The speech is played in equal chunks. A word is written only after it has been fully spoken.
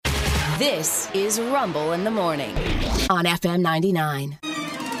This is Rumble in the Morning on FM 99.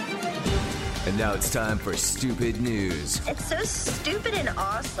 And now it's time for Stupid News. It's so stupid and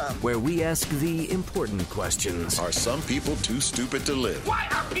awesome. Where we ask the important questions. Are some people too stupid to live? Why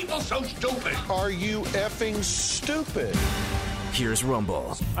are people so stupid? Are you effing stupid? Here's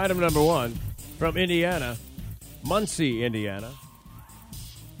Rumble. Item number one from Indiana, Muncie, Indiana.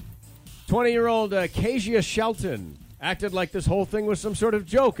 20-year-old Kezia Shelton acted like this whole thing was some sort of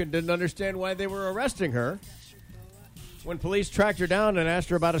joke and didn't understand why they were arresting her when police tracked her down and asked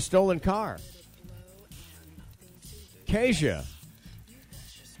her about a stolen car. Kezia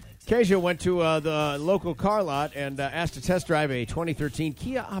went to the local car lot and asked to test drive a 2013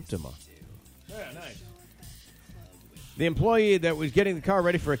 Kia Optima. Yeah, nice. The employee that was getting the car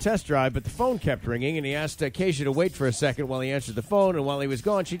ready for a test drive, but the phone kept ringing, and he asked Kezia to wait for a second while he answered the phone, and while he was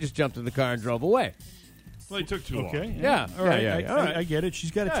gone, she just jumped in the car and drove away. Well, it took too long. Okay. Yeah. All right. Yeah. All right. I get it.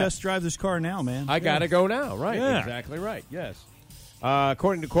 She's got to test drive this car now, man. I got to go now. Right. Yeah. Exactly right. Yes.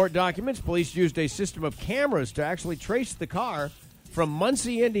 According to court documents, police used a system of cameras to actually trace the car from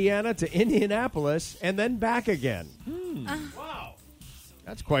Muncie, Indiana to Indianapolis and then back again. Wow.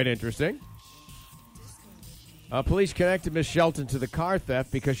 That's quite interesting. Police connected Miss Shelton to the car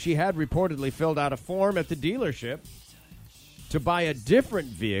theft because she had reportedly filled out a form at the dealership to buy a different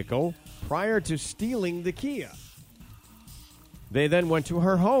vehicle prior to stealing the Kia. They then went to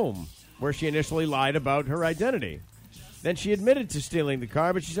her home, where she initially lied about her identity. Then she admitted to stealing the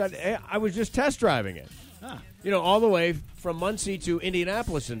car, but she said, hey, I was just test driving it. You know, all the way from Muncie to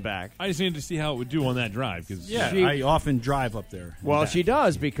Indianapolis and back. I just needed to see how it would do on that drive. Cause I often drive up there. Well, she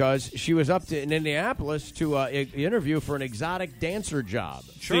does because she was up in Indianapolis to interview for an exotic dancer job.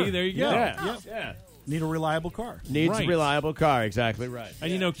 Sure. See, there you go. Yeah. Need a reliable car. Needs a reliable car, exactly right.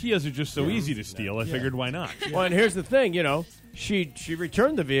 And, you know, Kias are just so easy to steal. I figured, why not? Well, and here's the thing, you know, she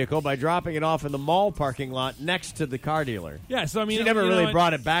returned the vehicle by dropping it off in the mall parking lot next to the car dealer. Yeah, so I mean, she never really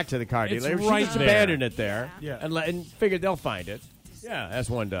brought it back to the car dealer. She right just there. abandoned it there, Yeah. and figured they'll find it. Yeah, as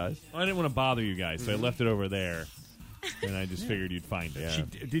one does. I didn't want to bother you guys, so I left it over there, and I just figured you'd find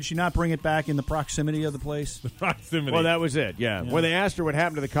it. Did she not bring it back in the proximity of the place? The proximity. Well, that was it. Yeah. When they asked her what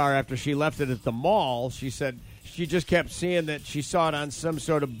happened to the car after she left it at the mall, she said she just kept seeing that she saw it on some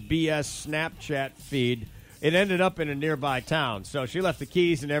sort of BS Snapchat feed. It ended up in a nearby town, so she left the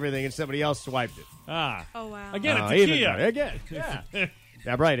keys and everything, and somebody else swiped it. Ah. Oh, wow. Again, it's a Kia. Again. Yeah.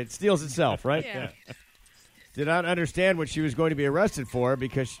 Yeah, right. It steals itself, right? Yeah. Did not understand what she was going to be arrested for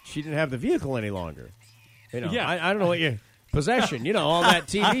because she didn't have the vehicle any longer. You know, Yeah. I don't know what you possession, you know, all that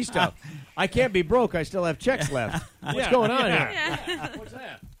TV stuff. I can't be broke. I still have checks left. What's going on here? Yeah. What's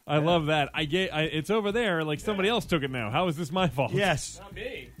that? I love that. It's over there. Like somebody else took it now. How is this my fault? Yes. Not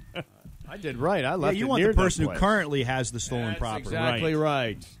me. I did right. I left you it want near the person that who place. currently has the stolen That's property. exactly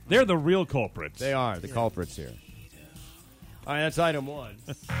right. They're the real culprits. They are the culprits here. All right, that's item one.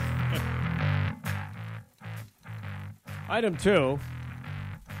 Item two.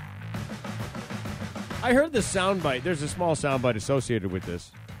 I heard the soundbite. There's a small soundbite associated with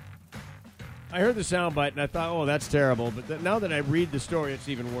this. I heard the soundbite and I thought, oh, that's terrible. But now that I read the story, it's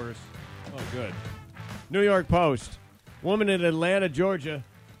even worse. Oh, good. New York Post. Woman in Atlanta, Georgia.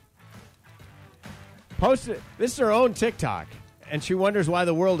 Posted. This is her own TikTok. And she wonders why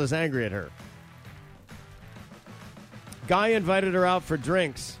the world is angry at her. Guy invited her out for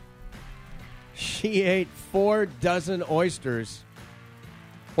drinks. She ate 4 dozen oysters,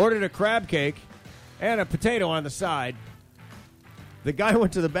 ordered a crab cake, and a potato on the side. The guy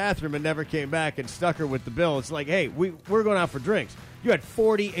went to the bathroom and never came back and stuck her with the bill. It's like, hey, we're going out for drinks. You had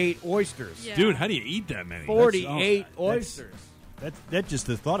 48 oysters. Yeah. Dude, how do you eat that many? 48 oysters. That just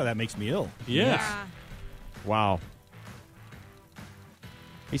the thought of that makes me ill. Yes. Wow.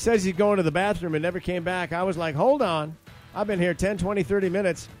 He says he's going to the bathroom and never came back. I was like, hold on. I've been here 10, 20, 30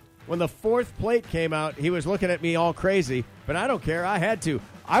 minutes. When the 4th plate came out, he was looking at me all crazy, but I don't care. I had to.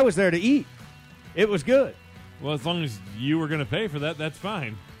 I was there to eat. It was good. Well, as long as you were going to pay for that, that's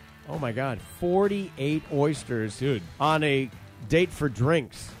fine. Oh, my God. 48 oysters, Dude. on a date for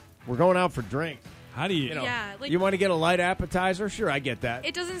drinks. We're going out for drinks. How do you... You know, Yeah, like- you want to get a light appetizer? Sure, I get that.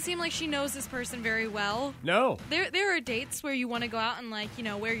 It doesn't seem like she knows this person very well. No. There are dates where you want to go out and, like, you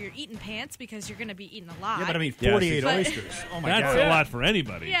know, wear your eating pants because you're going to be eating a lot. Yeah, but I mean, Yes, 48 but- oysters. Oh, my That's God. a lot for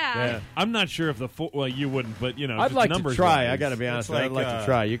anybody. Yeah. I'm not sure if well, you wouldn't, but, you know, I'd just like to numbers try. wise. I got to be honest. like, I'd like to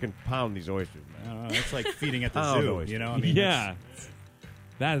try. You can pound these oysters, I man. don't know, it's like feeding at the Oh, zoo, no, you know? I mean, Yeah.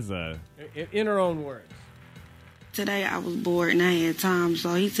 That is a... In her own words. Today I was bored and I had time,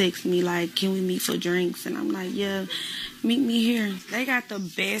 so he texted me like, can we meet for drinks? And I'm like, yeah, meet me here. They got the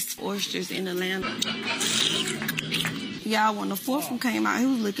best oysters in Atlanta. y'all when the fourth one came out, he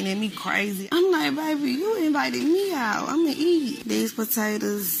was looking at me crazy. I'm like, baby, you invited me out. I'm going to eat these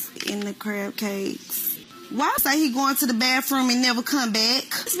potatoes and the crab cakes. Why say he going to the bathroom and never come back?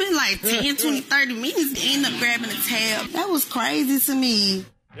 It's been like 10, 20, 30 minutes to end up grabbing the tab. That was crazy to me.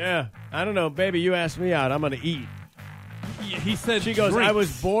 Yeah, I don't know, baby, you asked me out. I'm going to eat. Yeah, he said She goes, drinks. I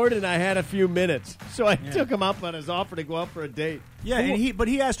was bored and I had a few minutes. So I took him up on his offer to go out for a date. Yeah, and but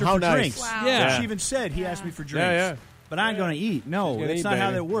he asked her How for nice. drinks. Wow. Yeah. She even said he asked me for drinks. Yeah, yeah. But I'm going to eat. No, Gonna that's eat, not how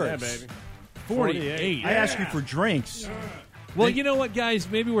baby. that works. Yeah, baby. 48. I asked you for drinks. Well, you know what, guys?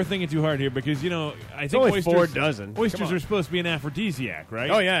 Maybe we're thinking too hard here because, I think only oysters, 4 dozen. Come Oysters on. are supposed to be an aphrodisiac,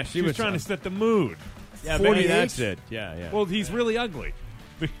 right? Oh, yeah, she She was was trying to set the mood. Yeah, 48? maybe that's it. Yeah, yeah. Well, he's really ugly.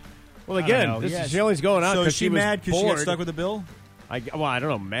 Well, I again, don't know. this Yeah, is, she only's going out So because is she was mad because she bored. got stuck with the bill? I don't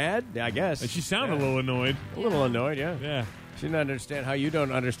know, mad? I guess. She sounded Yeah. a little annoyed. A little annoyed, yeah. Yeah. She didn't understand how you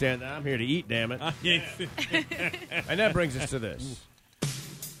don't understand that I'm here to eat, damn it. And that brings us to this.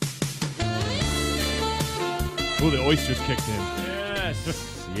 Ooh, the oysters kicked in.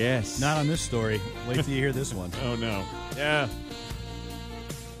 Yes. Yes. Not on this story. Wait till you hear this one. Oh, no. Yeah.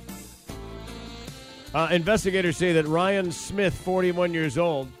 Investigators say that Ryan Smith, 41 years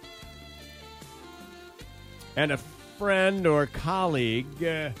old, and a friend or colleague,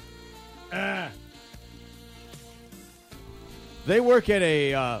 they work at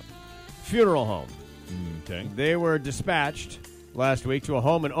a funeral home. Okay. They were dispatched last week to a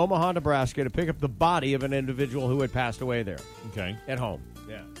home in Omaha, Nebraska to pick up the body of an individual who had passed away there Okay. at home.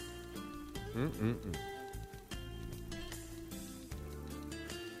 Yeah.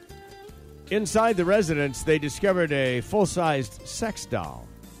 Inside the residence, they discovered a full-sized sex doll.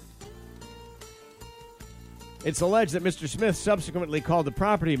 It's alleged that Mr. Smith subsequently called the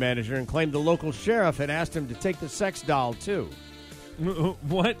property manager and claimed the local sheriff had asked him to take the sex doll, too.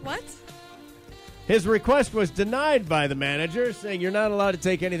 What? What? His request was denied by the manager, saying you're not allowed to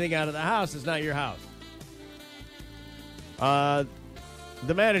take anything out of the house. It's not your house.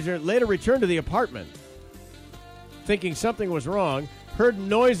 The manager later returned to the apartment, thinking something was wrong, heard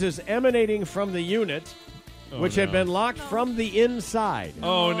noises emanating from the unit, which had been locked from the inside.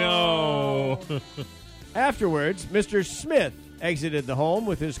 Oh, no. Afterwards, Mr. Smith exited the home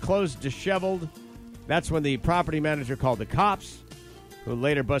with his clothes disheveled. That's when the property manager called the cops, who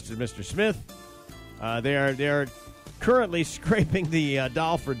later busted Mr. Smith. They are currently scraping the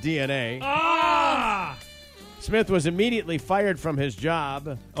doll for DNA. Ah! Smith was immediately fired from his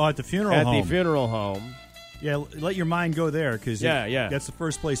job Oh, at the funeral at home. the funeral home. Yeah, let your mind go there because Yeah. that's the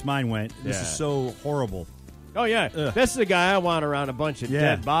first place mine went. This Yeah. is so horrible. Oh, yeah. Ugh. This is the guy I want around a bunch of Yeah,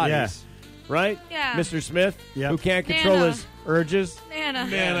 dead bodies. yeah. Right? Yeah. Mr. Smith, Yep. who can't control Nana. his urges. Nana.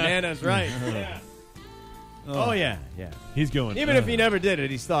 Yeah, Nana's right. Yeah. Oh, yeah, yeah. He's going. Even if he never did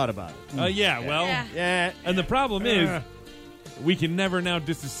it, he's thought about it. Yeah, well. Yeah. Yeah. And the problem is, we can never now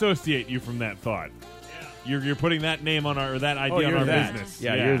disassociate you from that thought. You're putting that name on our, or that idea on you're our that. business.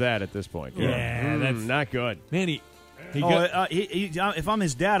 Yeah, you're that at this point. Yeah, that's not good. Man, he Oh, got, if I'm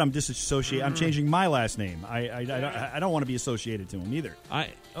his dad, I'm disassociated. I'm changing my last name. I don't want to be associated to him either.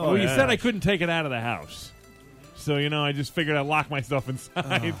 well, you yeah. said I couldn't take it out of the house. So, I just figured I'd lock myself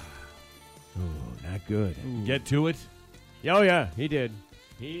inside. Not good. Get to it. Oh, yeah, he did.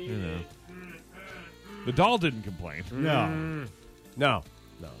 The doll didn't complain. No. No,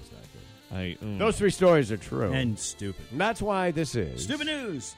 it's not good. I, Those 3 stories are true. And stupid. And that's why this is Stupid news.